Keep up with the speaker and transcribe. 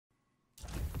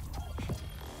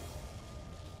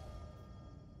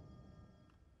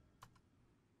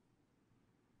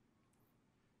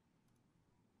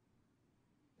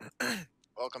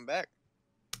Welcome back.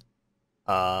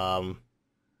 So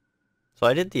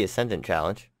I did the Ascendant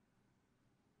challenge.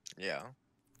 Yeah.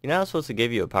 You know how it's supposed to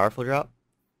give you a powerful drop?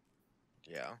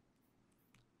 Yeah.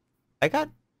 I got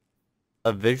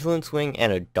a Vigilance Wing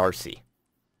and a Darcy.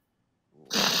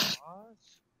 What?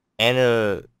 And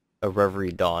a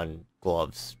Reverie Dawn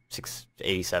gloves.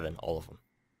 687, all of them.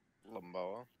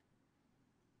 Limboa.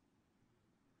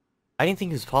 I didn't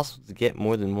think it was possible to get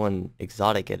more than one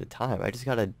exotic at a time. I just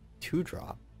got a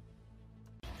 2-drop.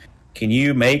 Can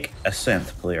you make a synth,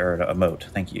 please, or an emote?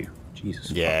 Thank you.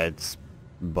 Jesus. Yeah, it's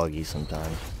buggy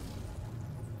sometimes.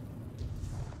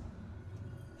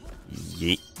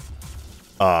 Yeet.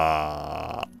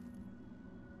 I'll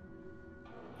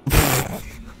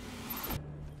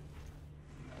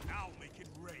make it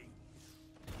rain.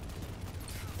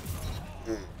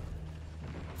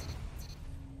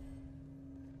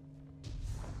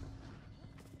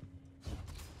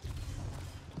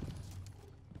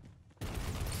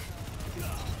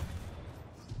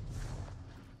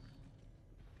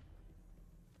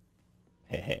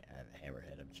 Hey, I have a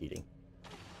hammerhead. I'm cheating.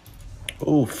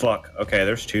 Oh fuck. Okay,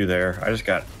 there's two there. I just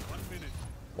got. 1 minute.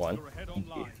 One. You're ahead on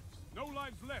lives. No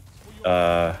lives left for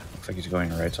your Looks like he's going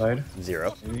right side.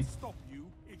 0. Maybe. stop you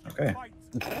if you Okay. fight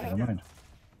Never together. mind.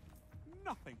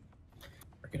 Nothing.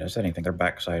 Recognize anything? They're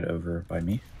backside over by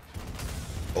me.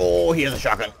 Oh, he has a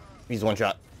shotgun. He's one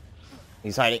shot.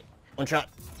 He's hiding. One shot.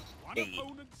 One Hey.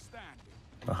 opponent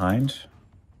standing. Behind.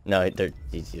 No,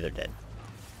 he's either dead.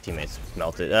 Teammates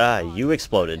melted. Ah, you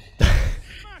exploded.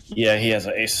 Yeah, he has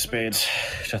an ace of spades,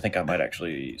 which I think I might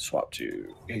actually swap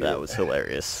to. That was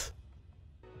hilarious.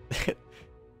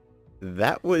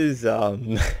 That was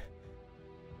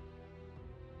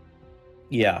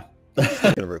Yeah.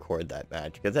 I'm gonna record that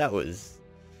match because that was.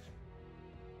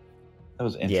 That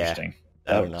was interesting.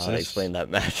 I don't know how to explain that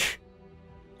match.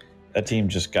 That team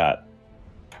just got,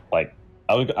 like,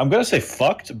 I'm gonna say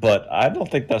fucked, but I don't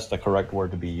think that's the correct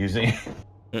word to be using.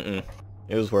 Mm-mm.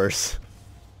 It was worse.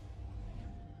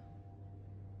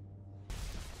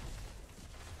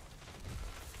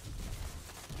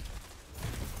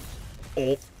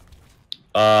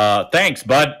 Oh, Thanks,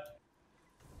 bud.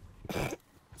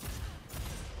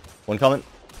 one coming.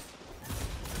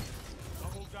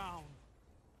 Double down.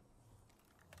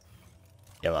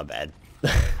 Yeah, my bad.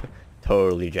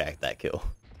 Totally jacked that kill.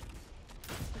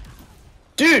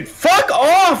 Dude, fuck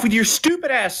off with your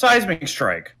stupid ass seismic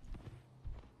strike.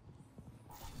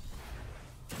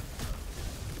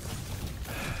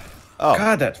 Oh,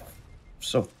 God, that's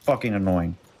so fucking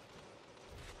annoying.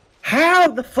 How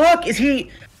the fuck is he?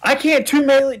 I can't two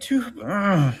melee two.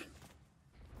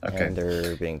 Okay. and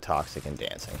they're being toxic and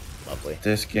dancing. Lovely.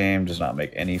 This game does not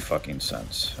make any fucking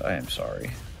sense. I am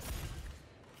sorry.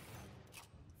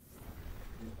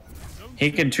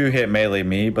 He can two-hit melee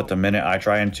me, but the minute I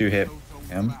try and two-hit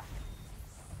him,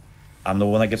 I'm the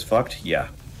one that gets fucked? Yeah.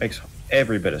 Makes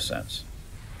every bit of sense.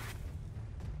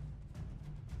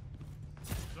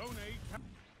 Zone A.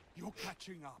 You're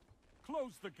catching up.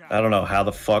 Close the gap. I don't know how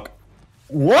the fuck...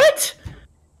 What?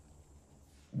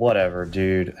 Whatever,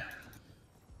 dude.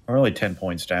 I'm only 10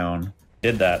 points down.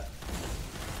 Did that.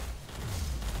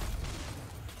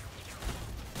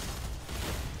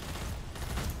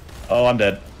 Oh, I'm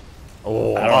dead.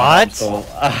 Oh, I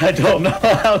don't know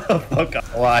how the fuck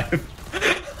I'm alive.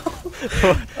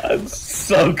 I'm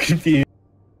so confused.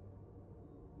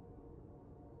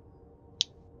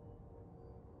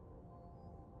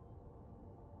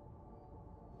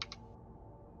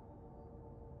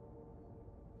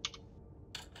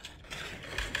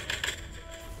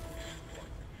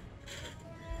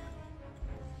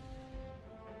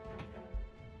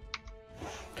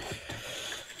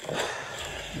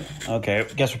 Okay,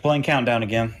 guess we're playing Countdown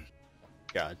again.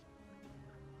 God.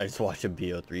 I just watched a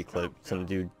BO3 clip. Some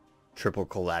dude triple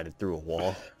collided through a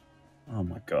wall. Oh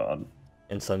my god.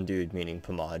 And some dude, meaning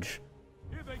Pomage.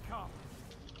 Here they come.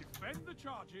 Defend the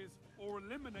charges or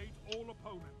eliminate all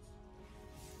opponents.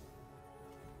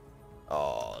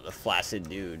 Oh, the flaccid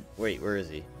dude. Wait, where is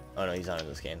he? Oh no, he's not in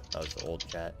this game. That was the old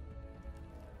chat.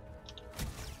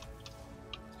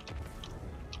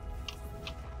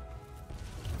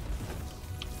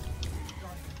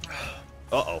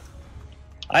 Uh-oh.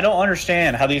 I don't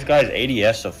understand how these guys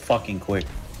ADS so fucking quick.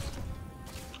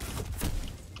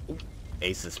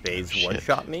 Ace of Spades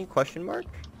one-shot me? Question mark?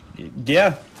 Yeah.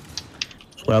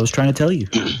 That's what I was trying to tell you.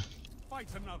 Fight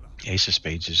another. Ace of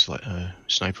Spades is like a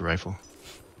sniper rifle.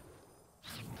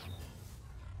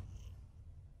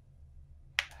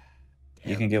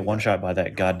 You can get one shot by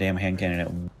that goddamn hand cannon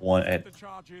at The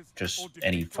charges just or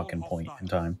any defeat all fucking point in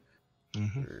hostiles. time.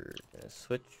 Mm-hmm. We're gonna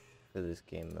switch for this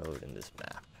game mode in this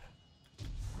map.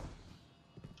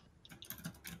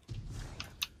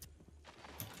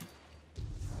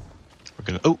 We're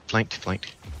gonna. Oh, flanked,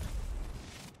 flanked.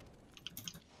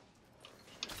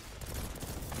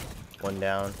 One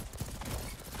down.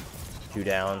 Two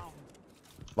down.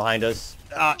 Behind us.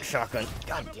 Ah, shotgun.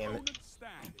 God damn it.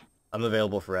 I'm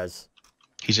available for res.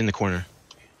 He's in the corner.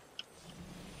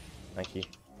 Thank you.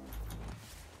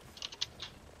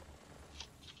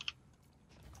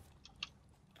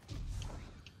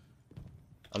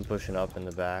 I'm pushing up in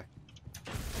the back.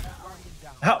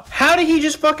 How did he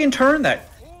just fucking turn that?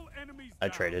 I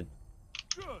traded.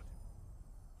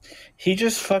 He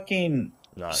just fucking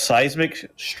Not.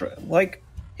 seismic like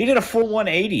he did a full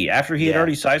 180 after he had Yeah.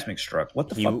 already seismic struck. What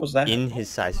the fuck was that? In his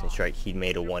seismic strike, he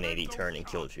made a 180 turn and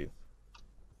killed you.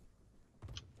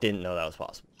 Didn't know that was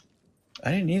possible. I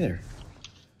didn't either.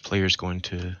 Player's going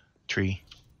to tree.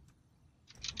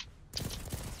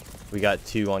 We got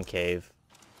 2 on cave.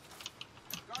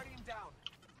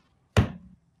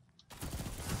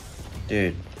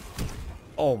 Dude.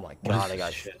 Oh my What god, is I got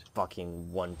this shit?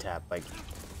 fucking one tap. Like,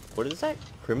 what is that?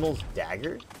 Criminal's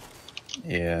dagger?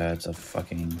 Yeah, it's a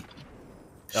fucking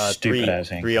stupid ass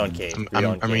hand. 3 on cave. 3 on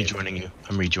I'm cave. rejoining you.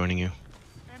 I'm rejoining you.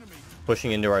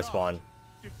 Pushing into our spawn.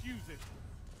 Diffuse it.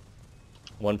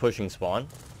 1 pushing spawn,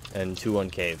 and 2 on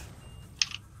cave.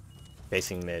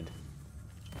 Facing mid.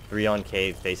 3 on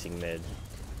cave, facing mid.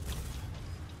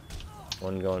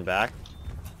 1 going back.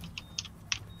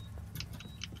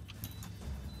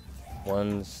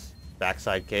 1's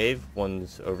backside cave,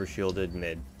 1's overshielded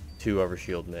mid. 2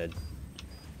 overshield mid.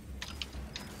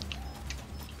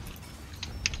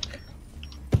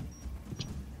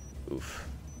 Oof.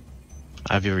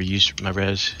 Have you ever used my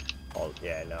res?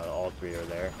 Yeah, no, all 3 are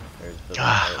there. There's the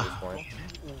Ah. at this point.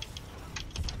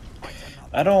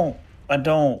 I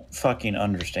don't fucking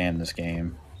understand this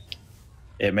game.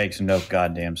 It makes no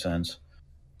goddamn sense.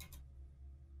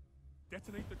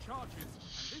 Detonate the charges,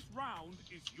 and this round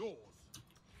is yours.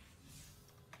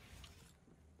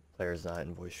 Player's not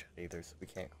in voice chat either, so we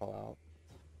can't call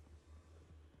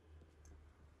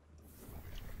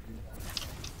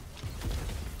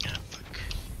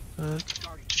Ah,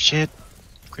 fuck. Shit.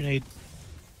 Grenade.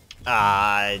 out.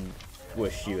 I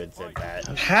wish you had said that.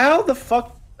 How the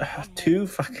fuck 2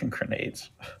 fucking grenades?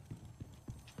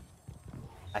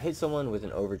 I hit someone with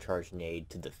an overcharged nade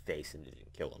to the face and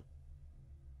didn't kill him.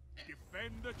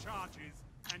 Defend the charges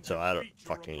and So I don't defeat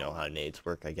your fucking know how opponent. nades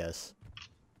work, I guess.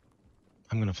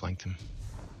 I'm gonna flank them.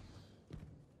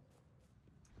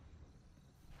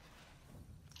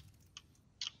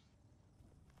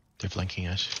 They're flanking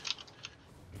us.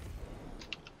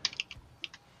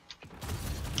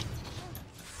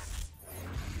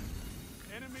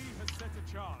 Enemy has set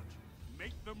a charge.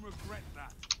 Make them regret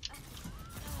that.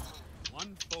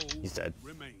 1 foe He's dead.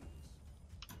 remains.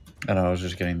 I know, I was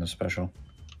just getting the special.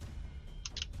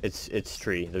 It's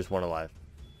tree. There's 1 alive.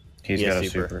 He's He has got a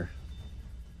super. super.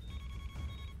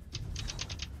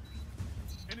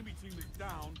 Enemy team is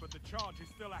down, but the charge is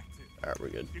still active. Alright, we're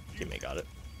good. Teammate got it.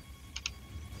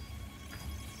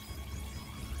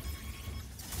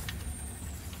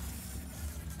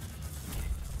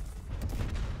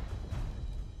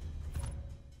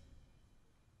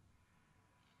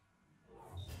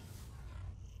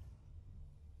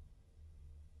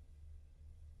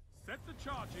 Set the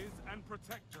charges and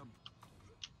protect them.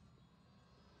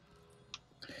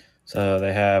 So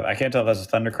they have, I can't tell if that's a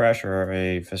Thunder Crash or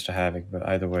a Fist of Havoc, but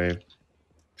either way,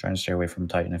 trying to stay away from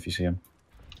Titan if you see him.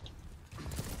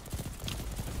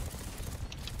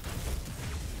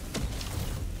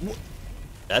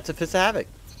 That's a Fist of Havoc.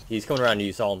 He's coming around to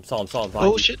you. Saw him behind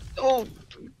Oh you. shit! Oh,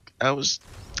 I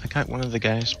got one of the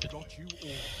guys, but Got you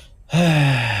all.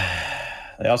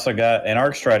 They also got an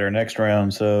Arc Strider next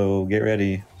round, so get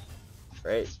ready.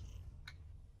 Great.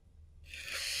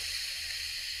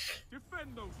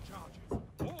 Defend those charges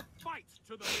or fight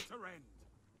to the bitter end.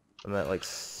 I'm at like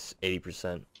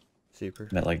 80% super.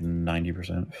 I'm at like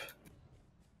 90%.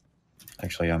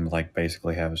 Actually, I'm like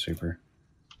basically have a super.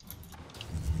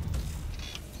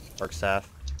 Arc staff.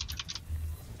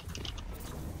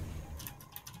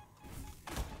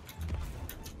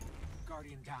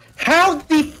 Guardian down. How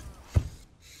the...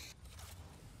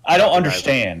 I don't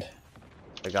understand.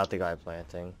 I got the guy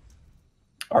planting.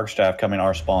 Arc Staff coming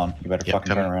our spawn. You better Yep, fucking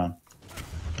turn coming. around.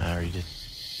 I already did.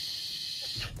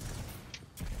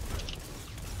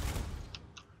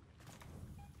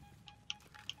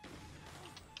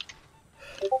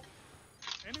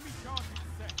 Enemy charge is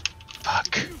set.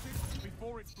 Fuck. Use it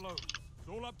before it blows. It's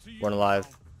all up to you. 1 alive.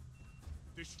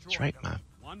 Destroy That's right, them. man.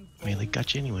 1 Melee foe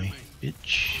got you anyway, remains.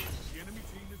 bitch. The enemy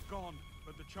team is gone,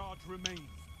 but the charge remains.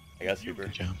 I got Defuse super.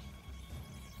 Good job.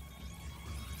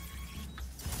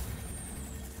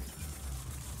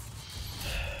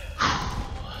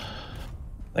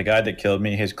 The guy that killed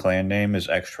me, his clan name is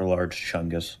Extra Large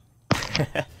Chungus.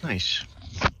 Nice.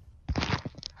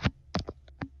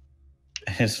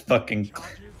 His fucking.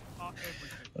 Charges are everything.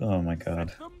 Oh my god.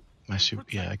 Set them My and super.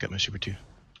 Yeah, I protect got my super too.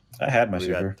 I had my We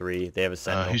super. got 3. They have a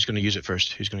sentinel. Who's gonna use it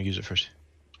first? Who's gonna use it first?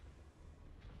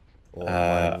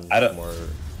 Well, I don't- More...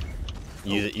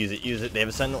 Use it, use it, use it. They have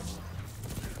a sentinel.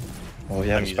 Well,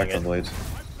 yeah, I'm the using Spectral it. Blades.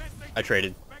 I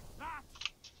traded.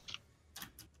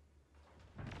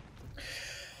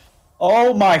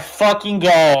 Oh my fucking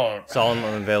god! Saw him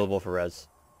unavailable for res.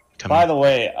 Coming. By the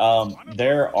way,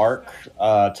 their Arc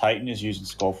Titan is using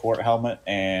Skullfort helmet,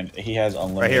 and he has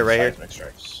unlimited Right here. seismic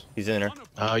strikes. He's in there.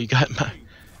 Oh, you got my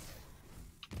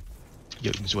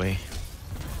Jotun's way.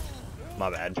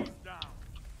 My bad.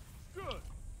 Good.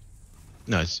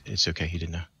 No, it's okay. He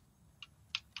didn't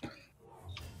know.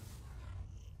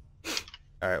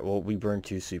 Alright, well, we burned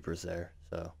 2 supers there,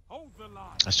 so... Hold the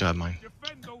line. I still have mine.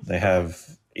 Defend those They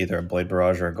have either a Blade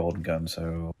Barrage or a Golden Gun,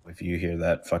 so if you hear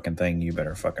that fucking thing, you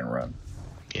better fucking run.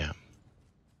 Yeah.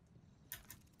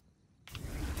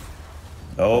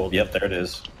 Oh, yep, there it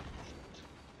is.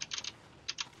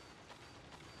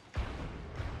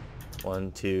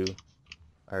 1, 2.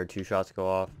 I heard 2 shots go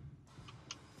off.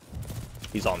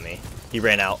 He's on me. He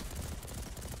ran out.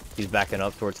 He's backing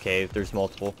up towards cave. There's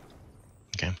multiple.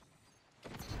 Okay.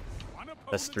 One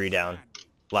opponent That's 3 down.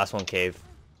 Last one cave.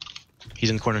 He's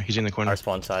in the corner. He's in the corner. Our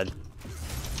spawn side.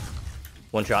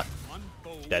 1 shot. One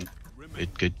foe Dead. remains.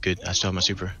 Good. I still have my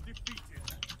super. Defeated.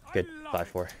 Good. I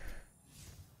love 5-4.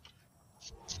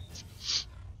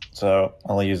 So,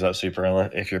 only use that super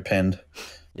if you're pinned.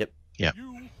 Yep. Yeah.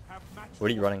 You have match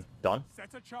What are you running? Dawn? Set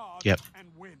a charge Yep. and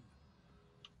win.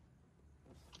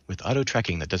 With auto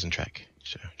tracking that doesn't track.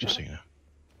 So just so you know.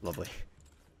 Lovely.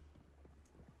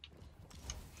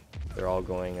 They're all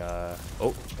going, Oh,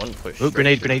 1 push. Oh,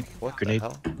 straight grenade. to- What Grenade. the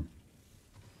hell?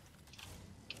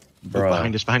 Bro,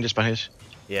 Behind us.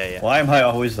 Yeah. why am I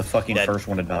always the fucking Dead. first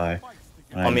one to die?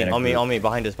 when On I'm me, in a on me, group? on me.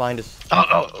 Behind us.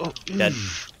 Oh. Dead.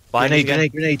 Behind us again.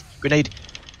 Grenade. It's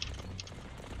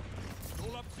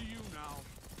all up to you now.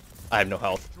 I have no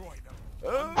health. Destroy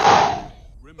them.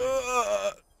 Remain.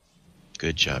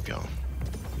 Good job, y'all.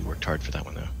 We worked hard for that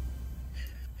one, though.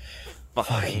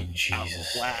 Fucking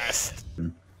Jesus. Blast.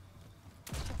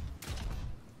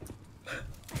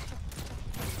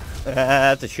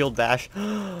 That's a shield bash.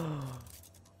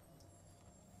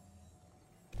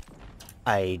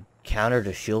 I countered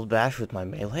a shield bash with my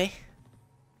melee?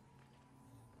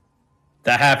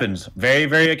 That happens. Very,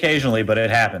 very occasionally, but it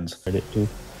happens. Reddit too.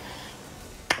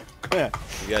 Yeah.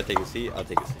 You gotta take a seat, I'll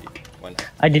take a seat. Why not?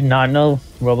 I did not know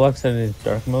Roblox had its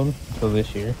dark mode until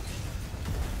this year.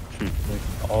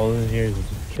 Like, all those years, I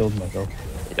just killed myself.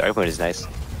 The dark mode is nice.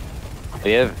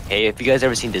 Hey, have you guys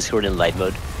ever seen Discord in light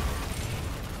mode?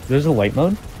 There's a light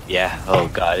mode? Yeah. Oh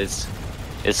god, it's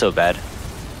so bad.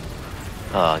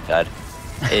 Oh god,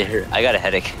 it hurt. I got a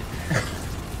headache.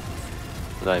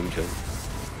 I'm not even joking.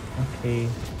 Okay.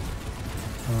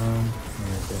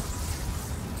 Where is it?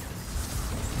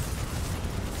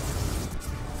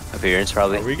 Appearance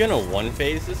probably. Are we gonna one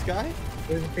phase this guy?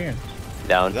 Where's appearance?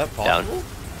 Down. Is that Down. possible?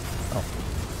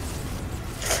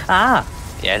 Ah!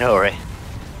 Yeah, I know, right?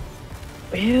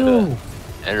 Ew!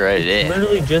 And right it.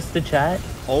 Literally just the chat?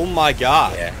 Oh my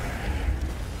god. Yeah.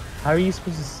 How are you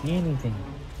supposed to see anything?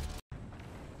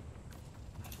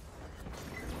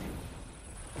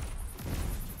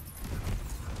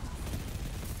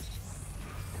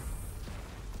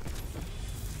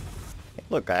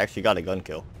 Look, I actually got a gun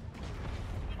kill.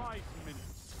 5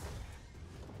 minutes.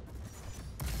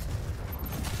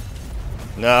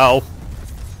 No.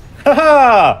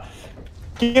 Haha!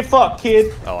 Get fucked,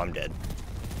 kid! Oh, I'm dead.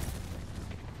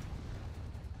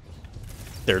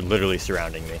 They're literally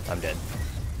surrounding me. I'm dead.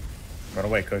 Run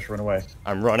away, Kush, run away.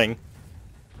 I'm running.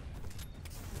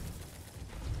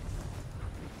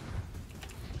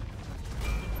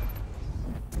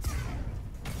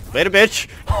 Later, bitch!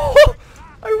 I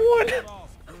won!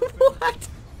 What?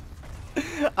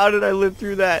 How did I live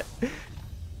through that?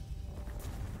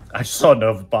 I just saw a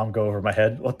Nova Bomb go over my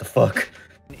head. What the fuck?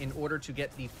 In order to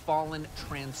get the fallen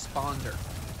transponder.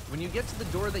 When you get to the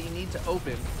door that you need to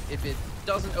open, if it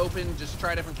doesn't open, just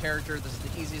try a different character. This is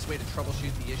the easiest way to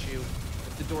troubleshoot the issue.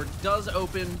 If the door does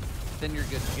open, then you're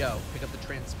good to go. Pick up the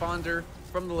transponder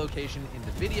from the location in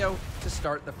the video to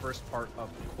start the first part of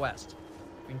the quest.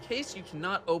 In case you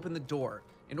cannot open the door,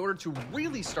 in order to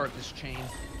really start this chain,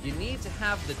 you need to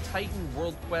have the Titan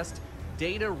World Quest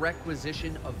data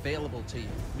requisition available to you,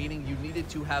 meaning you needed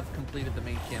to have completed the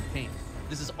main campaign.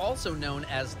 This is also known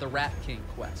as the Rat King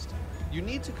quest. You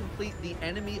need to complete the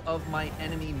Enemy of My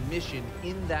Enemy mission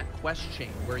in that quest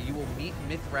chain, where you will meet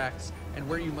Mithrax and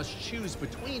where you must choose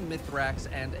between Mithrax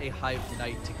and a Hive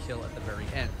Knight to kill at the very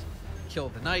end. Kill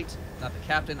the Knight, not the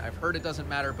Captain. I've heard it doesn't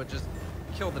matter, but just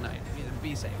kill the Knight and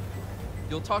be safe.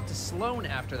 You'll talk to Sloane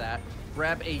after that,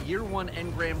 grab a Year 1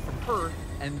 engram from her,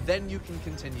 and then you can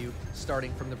continue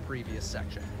starting from the previous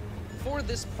section. For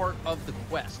this part of the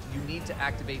quest, you need to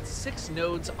activate 6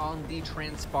 nodes on the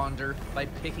transponder by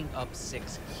picking up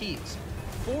 6 keys.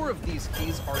 4 of these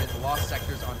keys are in lost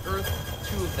sectors on Earth,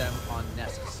 2 of them on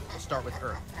Nessus. We'll start with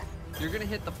Earth. You're going to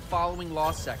hit the following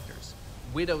lost sectors: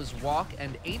 Widow's Walk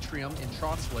and Atrium in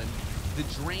Trotslin, the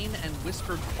Drain and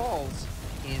Whispered Falls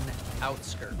in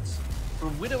Outskirts. For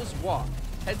Widow's Walk,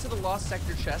 head to the Lost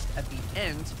Sector chest at the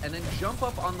end and then jump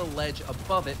up on the ledge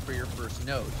above it for your first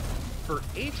node. For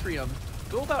Atrium,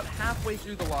 go about halfway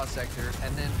through the Lost Sector,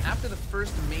 and then after the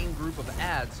first main group of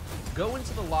ads, go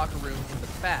into the locker room in the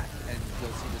back, and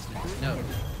you'll see this next node.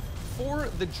 For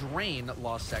the Drain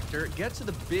Lost Sector, get to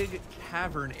the big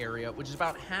cavern area, which is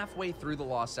about halfway through the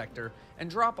Lost Sector, and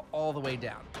drop all the way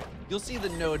down. You'll see the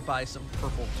node by some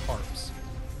purple tarps.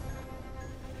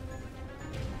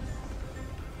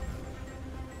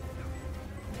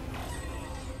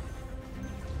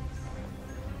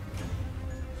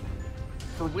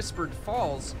 For Whispered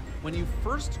Falls, when you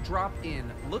first drop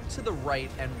in, look to the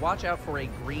right and watch out for a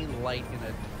green light in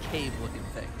a cave-looking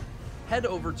thing. Head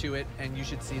over to it and you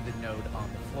should see the node on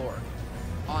the floor.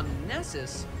 On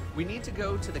Nessus, we need to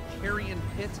go to the Carrion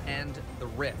Pit and the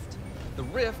Rift. The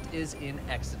Rift is in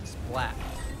Exodus Black.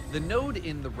 The node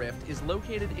in the Rift is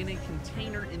located in a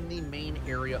container in the main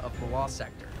area of the Lost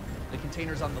Sector. The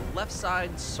container's on the left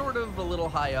side, sort of a little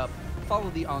high up. Follow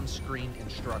the on-screen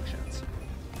instructions.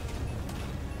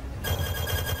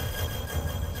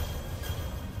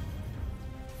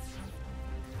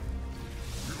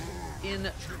 In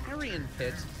Carrion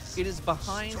Pit, it is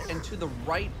behind and to the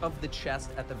right of the chest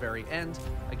at the very end.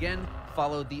 Again,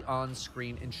 follow the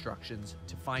on-screen instructions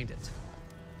to find it.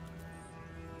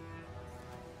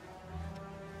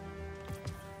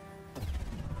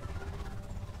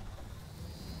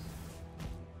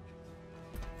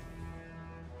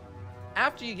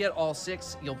 After you get all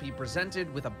 6, you'll be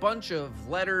presented with a bunch of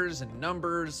letters and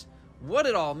numbers. What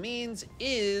it all means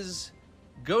is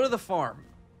go to the farm.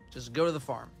 Just go to the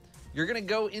farm. You're going to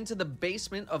go into the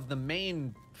basement of the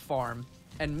main farm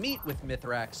and meet with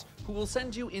Mithrax, who will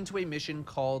send you into a mission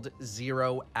called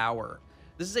 0 Hour.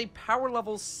 This is a power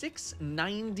level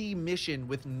 690 mission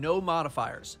with no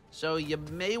modifiers, so you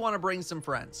may want to bring some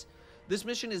friends. This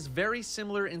mission is very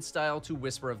similar in style to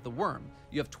Whisper of the Worm.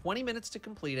 You have 20 minutes to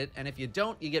complete it, and if you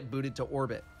don't, you get booted to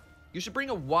orbit. You should bring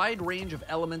a wide range of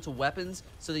elemental weapons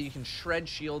so that you can shred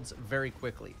shields very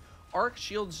quickly. Arc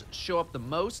shields show up the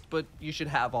most, but you should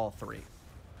have all 3.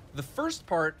 The first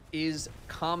part is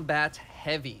combat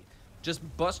heavy. Just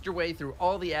bust your way through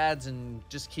all the ads and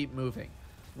just keep moving.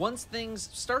 Once things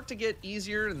start to get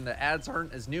easier and the ads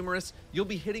aren't as numerous, you'll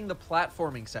be hitting the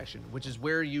platforming section, which is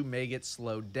where you may get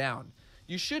slowed down.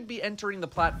 You should be entering the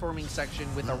platforming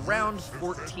section with around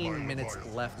 14 minutes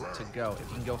left to go. If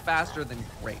you can go faster, then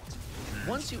great.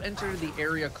 Once you enter the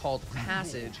area called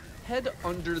Passage, head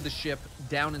under the ship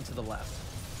down and to the left.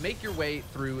 Make your way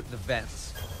through the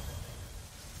vents.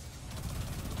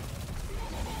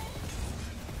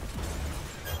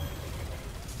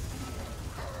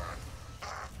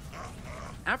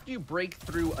 After you break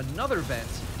through another vent,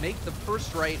 make the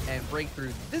first right and break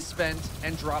through this vent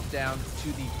and drop down to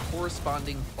the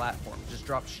corresponding platform. Just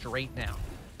drop straight down.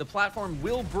 The platform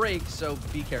will break, so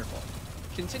be careful.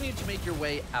 Continue to make your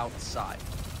way outside.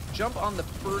 Jump on the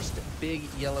first big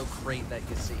yellow crate that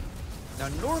you see. Now,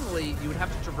 normally, you would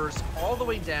have to traverse all the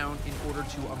way down in order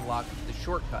to unlock the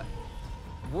shortcut.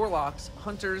 Warlocks,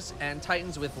 hunters, and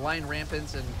titans with lion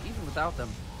rampants, and even without them,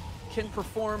 can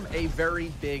perform a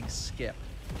very big skip.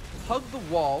 Hug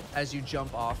the wall as you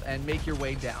jump off and make your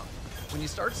way down. When you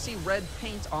start to see red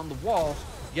paint on the wall,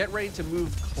 get ready to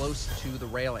move close to the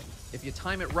railing. If you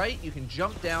time it right, you can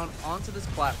jump down onto this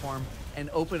platform and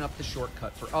open up the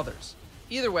shortcut for others.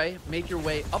 Either way, make your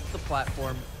way up the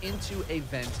platform into a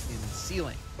vent in the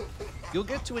ceiling. You'll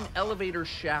get to an elevator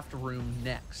shaft room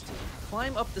next.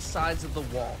 Climb up the sides of the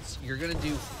walls. You're going to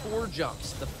do 4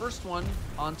 jumps. The first one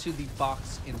onto the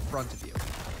box in front of you.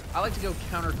 I like to go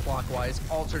counterclockwise,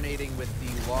 alternating with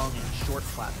the long and short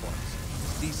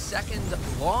platforms. The second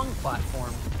long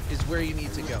platform is where you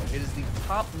need to go. It is the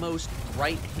topmost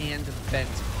right-hand vent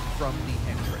from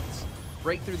the entrance.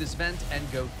 Break through this vent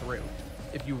and go through.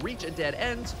 If you reach a dead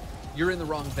end, you're in the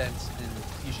wrong vent and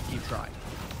you should keep trying.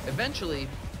 Eventually,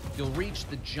 you'll reach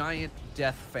the giant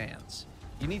death fans.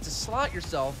 You need to slot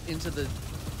yourself into the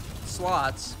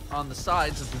slots on the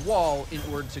sides of the wall in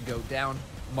order to go down,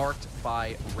 marked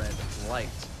by red light.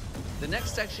 The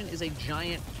next section is a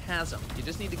giant chasm. You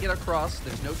just need to get across.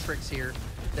 There's no tricks here.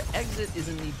 The exit is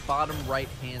in the bottom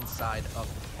right-hand side of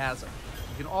the chasm.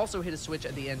 You can also hit a switch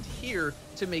at the end here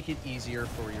to make it easier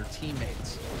for your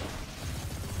teammates.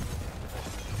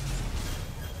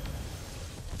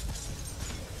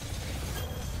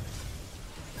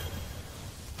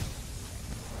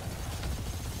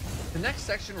 The next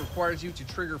section requires you to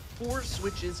trigger 4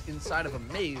 switches inside of a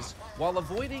maze while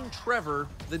avoiding Trevor,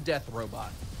 the death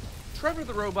robot. Trevor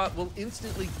the robot will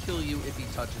instantly kill you if he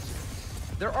touches you.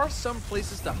 There are some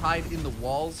places to hide in the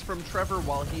walls from Trevor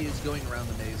while he is going around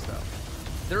the maze though.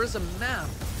 There is a map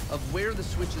of where the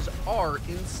switches are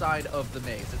inside of the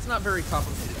maze. It's not very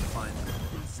complicated to find them.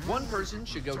 One person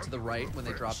should go to the right when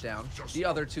they drop down, the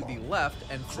other to the left,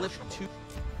 and flip to...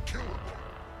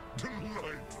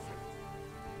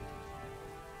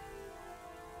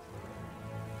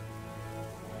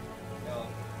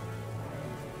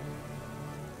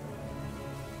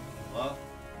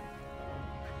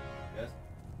 Yes.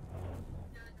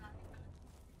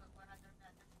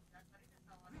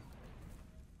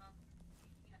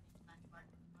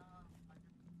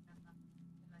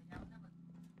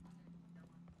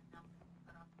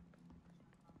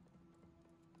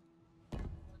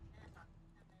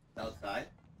 Outside?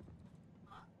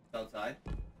 Outside?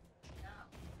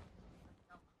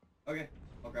 Okay,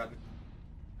 I'll grab it.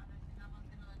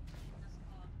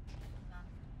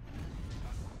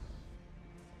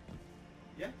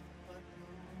 Yeah.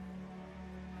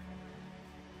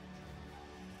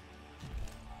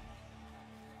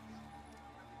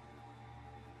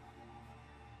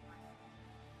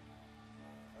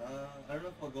 I don't know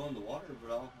if I'll go in the water,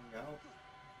 but I'll hang out.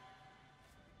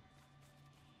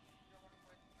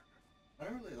 I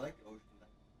don't really like the ocean.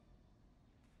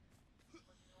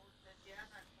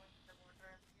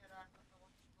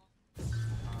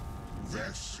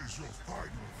 This is your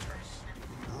final test.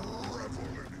 Revel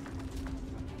in it.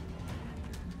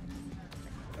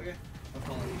 Okay, I'm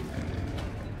following you.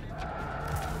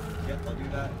 Yep, I'll do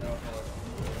that, and then I'll follow it.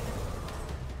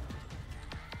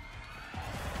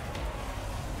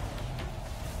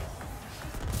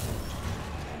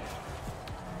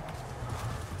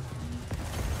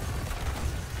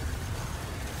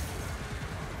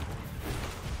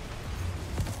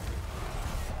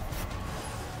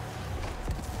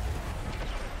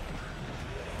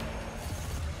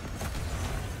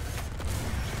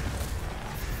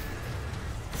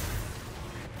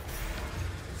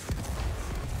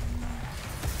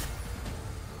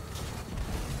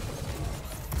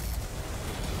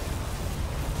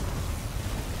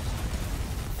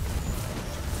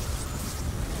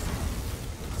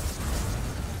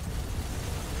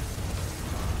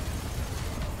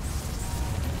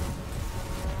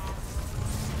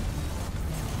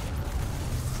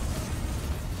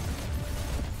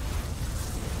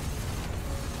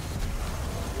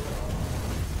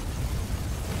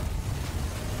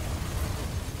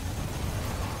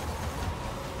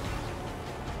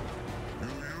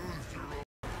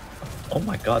 Oh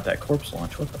my god, that corpse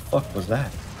launch, what the fuck was that?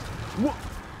 What?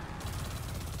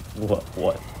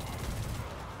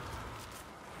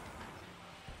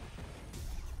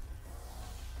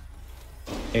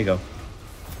 Here you go.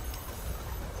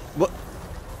 What?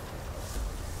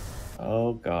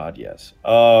 Oh god, yes.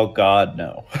 Oh god,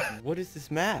 no. What is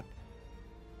this map?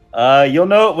 You'll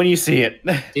know it when you see it.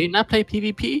 Do you not play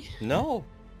PvP? No.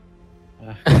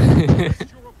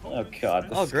 Oh god,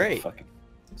 this Oh, is great. gonna fucking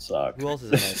suck. Who else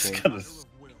is in This that is team? gonna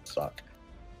suck.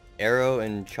 Arrow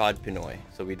and Chad Pinoy,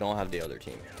 so we don't have the other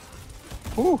team.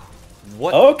 Whew.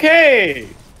 What? Okay!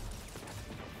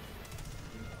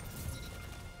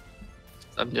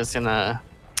 I'm just gonna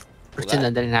pretend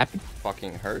that- that didn't happen.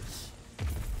 Fucking hurts.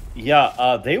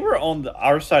 Yeah, they were on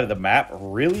our side of the map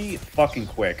really fucking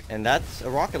quick. And that's a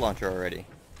rocket launcher already.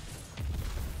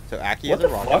 So Aki What has a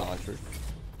the rocket fuck? launcher.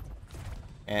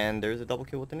 And there's a double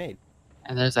kill with the nade.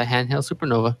 And there's a handheld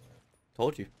supernova.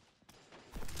 Told you.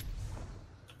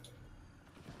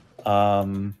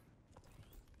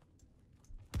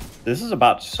 This is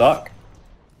about to suck.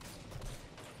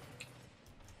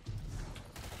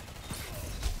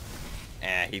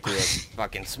 He threw a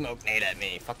fucking smoke nade at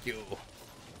me. Fuck you.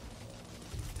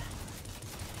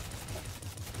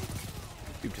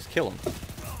 Dude, just kill him.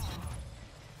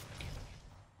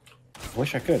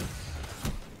 Wish I could.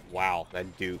 Wow,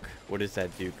 that Duke. What is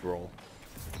that Duke roll?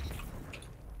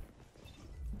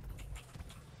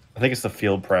 I think it's the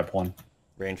field prep one.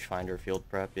 Rangefinder field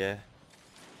prep, yeah.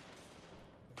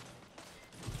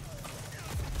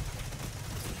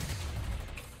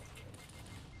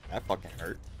 That fucking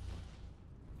hurt.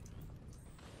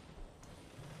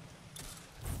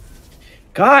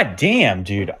 God damn,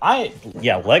 dude.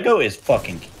 Yeah, Lego is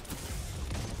fucking.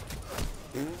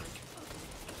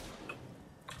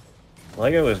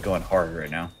 Lego is going hard right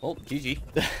now. Oh, GG.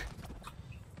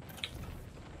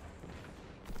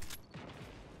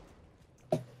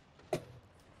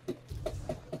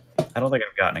 I don't think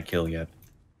I've gotten a kill yet.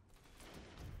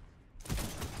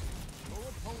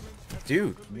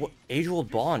 Dude, what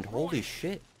age-old bond? Holy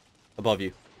shit. Above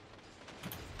you.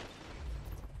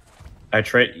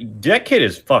 That kid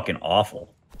is fucking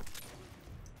awful.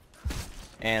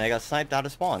 And I got sniped out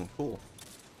of spawn. Cool.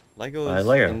 Lego By is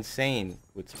Lego. insane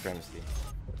with supremacy.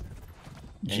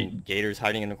 And Gator's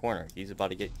hiding in the corner. He's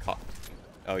about to get caught.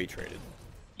 Oh, he traded.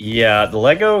 Yeah, the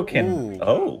Lego can. Ooh.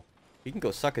 Oh. He can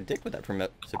go suck a dick with that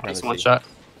supremacy. Nice one shot.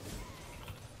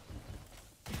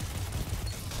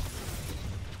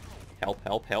 Help,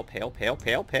 help, help, help, help,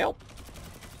 help, help.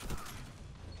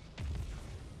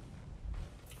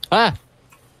 Ah!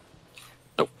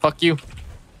 Oh, fuck you.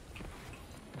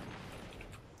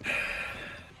 I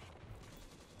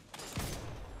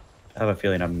have a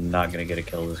feeling I'm not gonna get a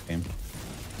kill this game.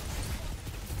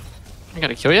 I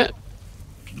got a kill yet?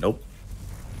 Nope.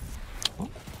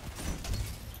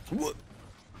 What?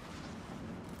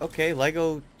 Okay,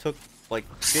 Lego took like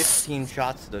 15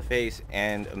 shots to the face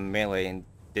and a melee and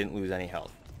didn't lose any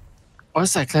health.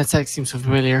 What's that? That tag seems so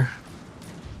familiar.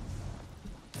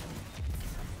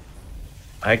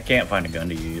 I can't find a gun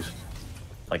to use.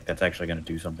 Like, that's actually gonna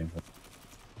do something for me.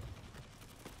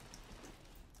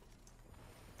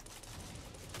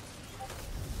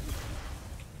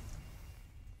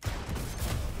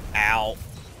 Ow.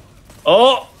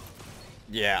 Oh!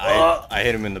 Yeah, I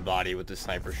hit him in the body with the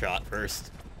sniper shot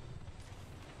first.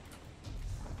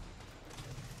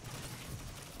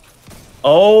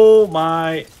 Oh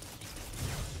my.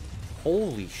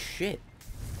 Holy shit.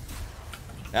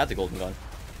 That's a golden gun.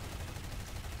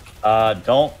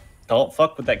 Don't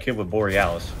fuck with that kid with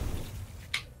Borealis.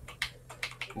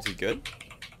 Is he good?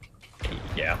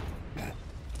 Yeah.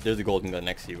 There's a golden gun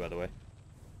next to you, by the way.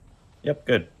 Yep,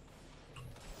 good.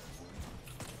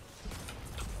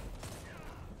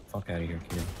 Fuck out of here,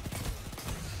 kid.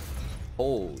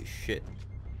 Holy shit.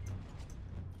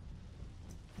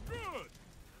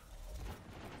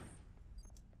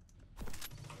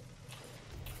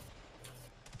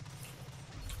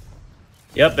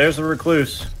 Yep, there's the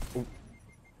recluse.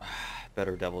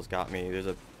 Better Devils got me. There's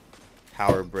a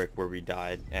power brick where we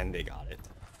died, and they got it.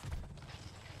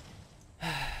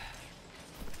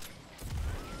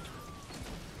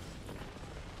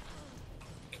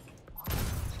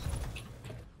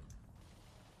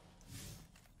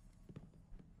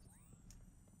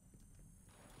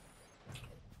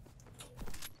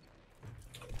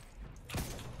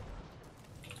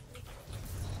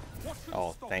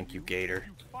 Oh, thank you, Gator.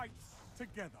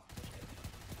 Together.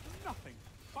 Nothing.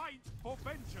 Fight for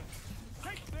vengeance.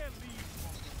 Take their leave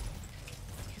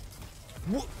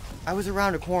from What? I was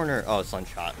around a corner. Oh,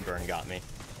 Sunshot and Burn got me.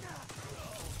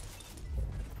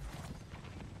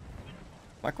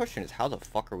 My question is, how the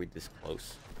fuck are we this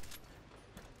close?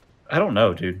 I don't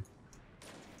know, dude.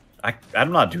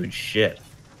 I'm not doing shit.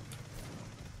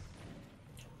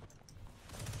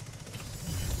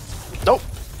 Nope.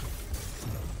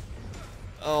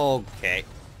 Okay.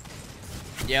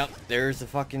 Yep, there's a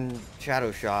fucking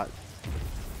shadow shot.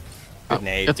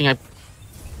 Grenade. Good thing I...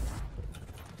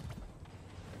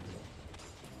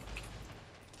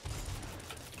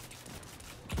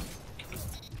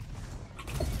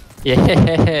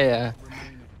 Yeah.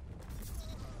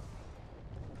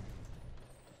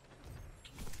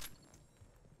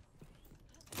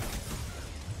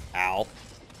 Ow.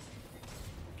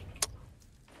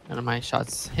 None of my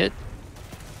shots hit.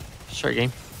 Sure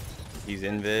game. He's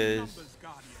invis.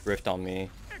 Rift on me.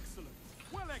 excellent.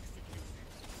 Well executed.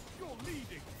 You're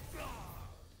leading.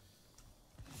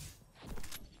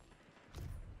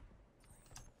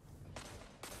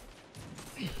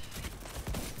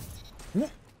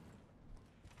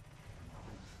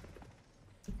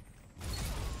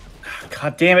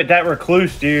 God damn it, that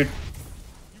recluse, dude.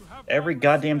 Every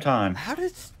goddamn time. How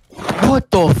did...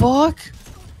 What the fuck?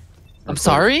 I'm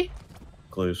sorry?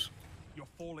 Recluse. You're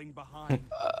falling behind.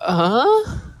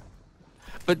 Huh?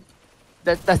 But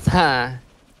that's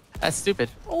stupid.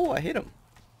 Oh, I hit him.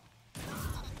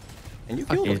 And you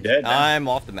Fuck, killed he's him. dead now. I'm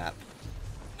off the map.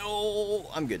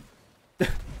 No, I'm good.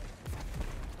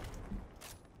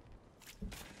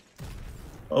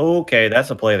 Okay, that's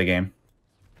the play of the game.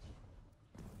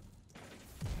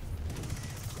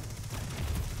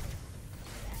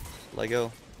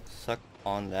 Lego, suck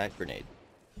on that grenade.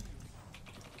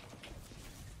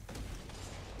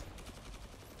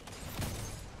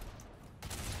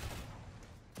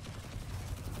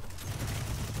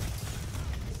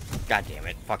 God damn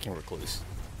it. Fucking recluse.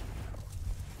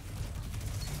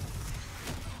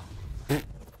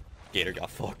 Gator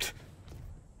got fucked.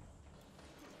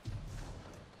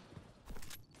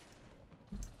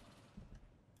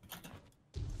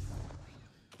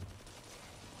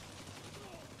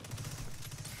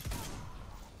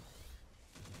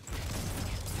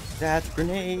 That's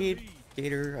grenade.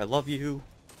 Gator, I love you.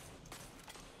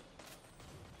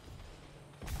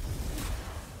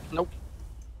 Nope.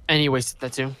 And he wasted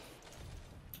that too.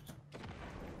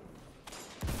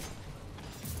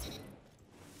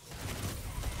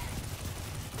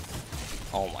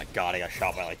 Oh my god, I got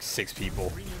shot by like 6 people.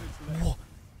 Whoa.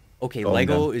 Okay, Oh,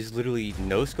 Lego no. is literally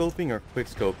no scoping or quick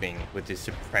scoping with his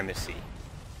supremacy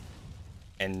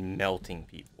and melting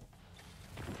people.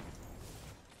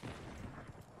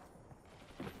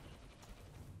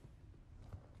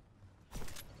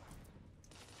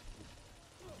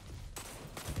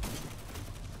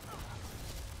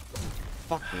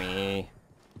 Fuck me.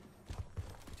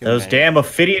 Too Those many. damn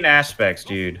Ophidian aspects,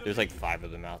 dude. There's like 5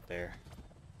 of them out there.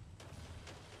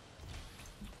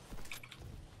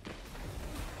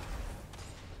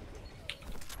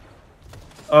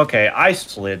 Okay, I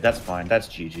slid. That's fine. That's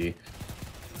GG.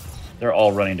 They're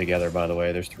all running together, by the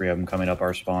way. There's 3 of them coming up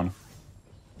our spawn.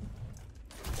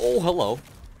 Oh, hello.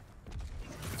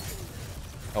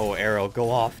 Oh, Arrow, go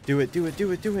off. Do it, do it,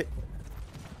 do it, do it.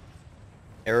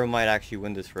 Arrow might actually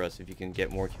win this for us if you can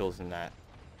get more kills than that.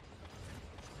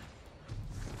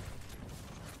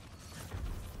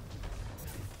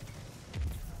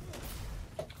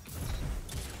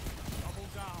 Double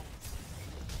down.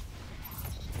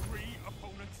 3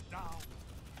 opponents down.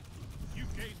 You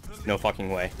gained the lead. No fucking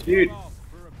way. Dude,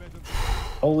 For a bit of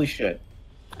holy shit.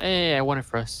 Hey, I won it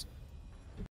for us.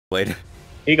 Wait,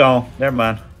 He gone. Never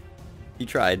mind. he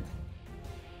tried.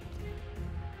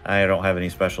 I don't have any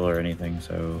special or anything,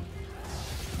 so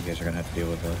you guys are gonna have to deal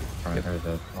with the front or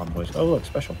the envoys. Oh look,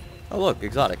 special. Oh look,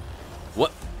 exotic.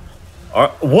 What?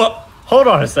 What? Hold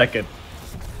on a second.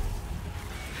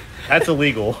 That's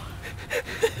illegal.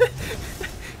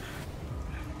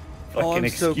 Oh, Fucking I'm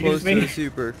so excuse close me. to the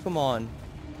super. Come on.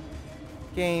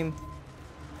 Game.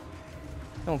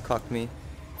 Don't cuck me.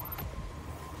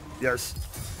 Yes.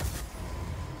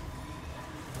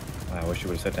 I wish you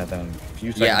would have set that down a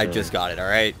few seconds Yeah, I earlier. just got it,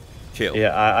 alright? Chill.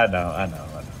 Yeah, I know.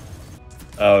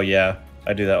 Oh yeah,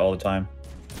 I do that all the time.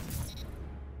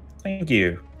 Thank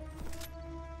you.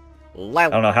 I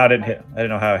don't know how I didn't hit. I didn't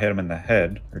know how I hit him in the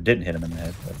head, or didn't hit him in the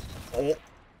head. But... Oh,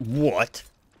 what?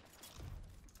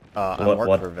 I'm What- marked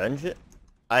what? for revenge?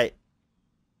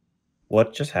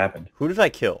 What just happened? Who did I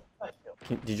kill?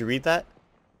 Did you read that?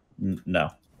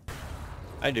 No.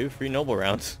 I do. Free noble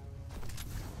rounds.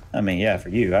 I mean, yeah, for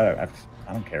you, I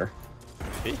don't care.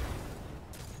 See?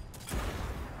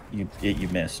 You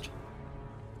missed.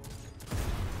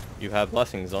 You have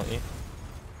blessings, don't you?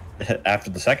 After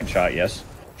the second shot, yes.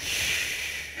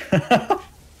 Alright,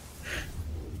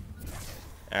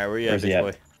 where you at, Where's he big at?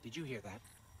 boy? Did you hear that?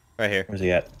 Right here. Where's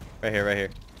he at? Right here, right here.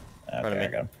 Okay, front of me. I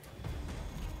got him.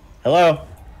 Hello.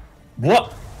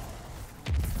 What?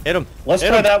 Hit him. Let's Hit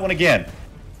try him. that one again.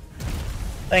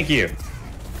 Thank you.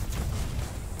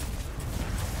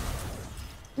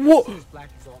 Whoa!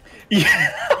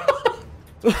 Yeah.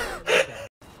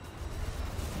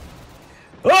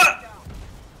 Ah!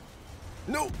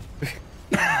 No!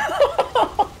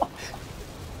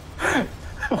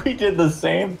 We did the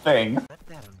same thing.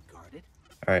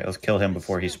 Alright, let's kill him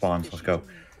before he spawns. Let's go.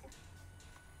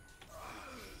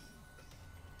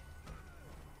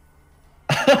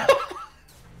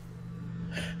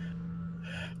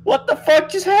 What the fuck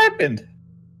just happened?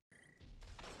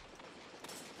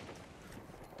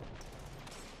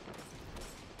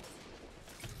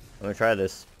 I'm gonna try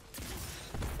this.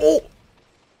 Oh!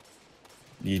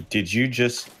 Did you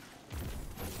just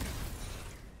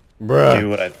Bruh. do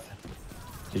what I...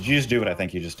 Did you just do what I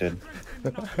think you just did?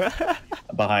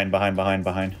 Behind. I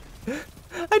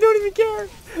don't even care!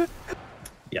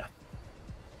 Yeah.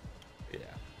 Yeah.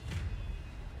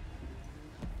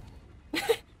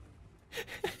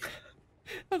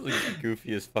 That's like the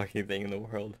goofiest fucking thing in the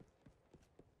world.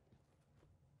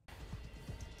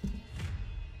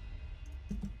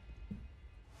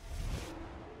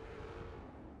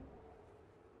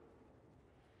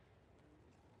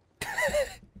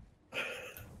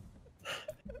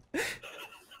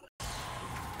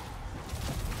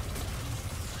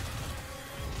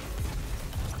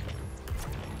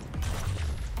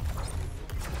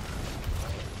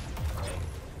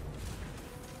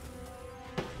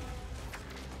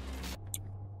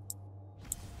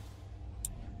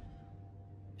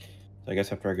 I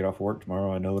guess after I get off work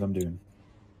tomorrow, I know what I'm doing.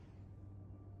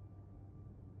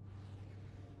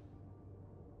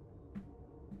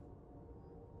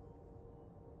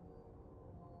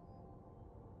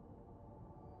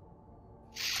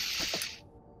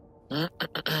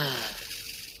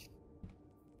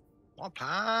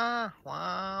 Wah-pa,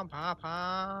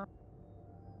 wah-pa-pa.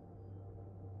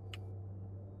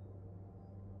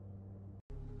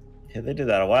 Yeah, they did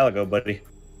that a while ago, buddy.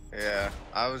 Yeah,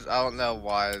 I don't know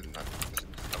why.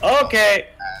 Okay.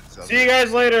 See you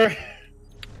guys later.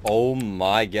 Oh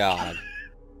my god.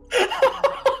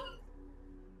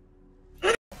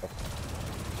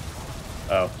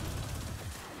 Oh.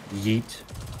 Yeet.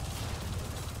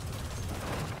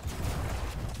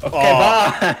 Okay,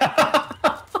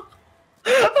 bye.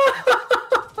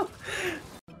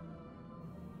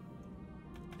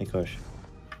 Hey, Kush.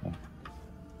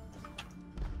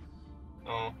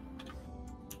 Oh.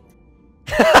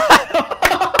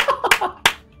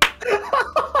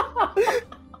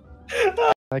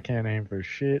 I can't aim for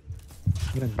shit.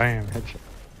 And then bam, headshot.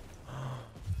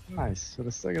 Nice. What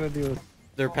is that gonna do with?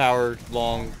 Their power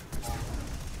long.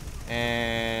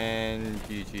 And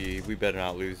GG. We better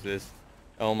not lose this.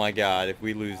 Oh my god, if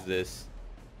we lose this.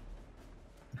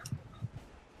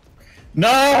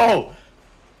 No!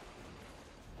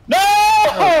 No!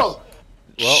 Well,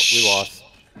 we lost.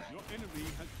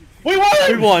 We won!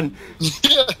 We won!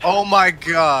 Oh my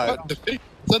god. Defeat.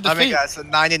 I mean, guys, so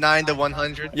 99 to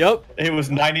 100. Yep. It was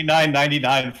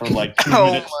 99-99 for like 2 Oh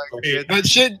minutes my straight.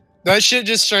 goodness. That shit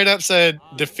just straight up said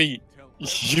defeat.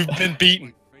 You've been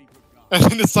beaten. And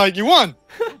then it's like you won.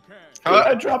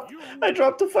 I dropped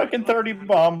a fucking 30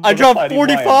 bomb. I dropped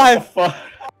 45.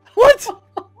 What?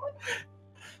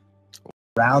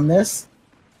 Around this,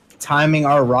 timing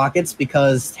our rockets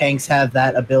because tanks have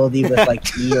that ability with like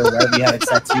E or wherever you have it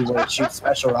set to where it shoots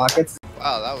special rockets.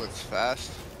 Wow, that was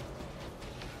fast.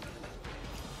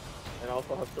 And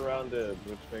also have surrounded,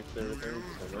 which makes everything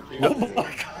so much Oh easier.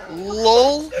 my god.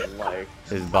 LOL. Like,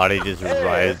 His body just hey,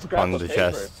 rides grab upon the the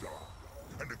paper. chest.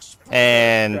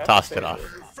 And Grab the tossed it paper. off.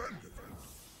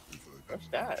 What's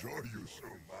that?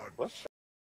 What's that?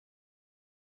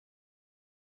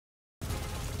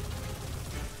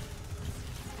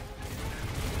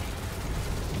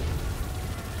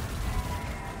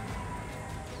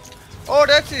 Oh,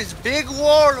 that's his big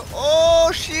wall.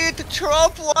 Oh shit,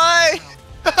 Trump, why?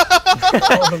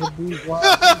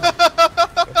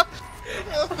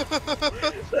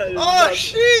 Oh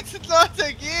shit, not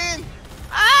again.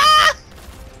 Ah!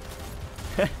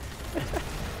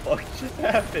 What just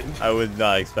happened? I was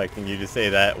not expecting you to say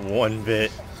that one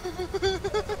bit.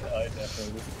 I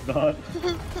definitely was not.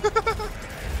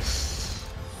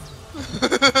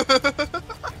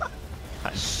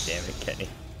 God damn it, Kenny.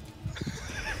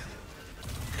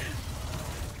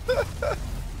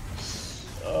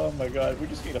 Oh my god, we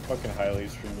just need a fucking highlight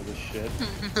stream of this shit.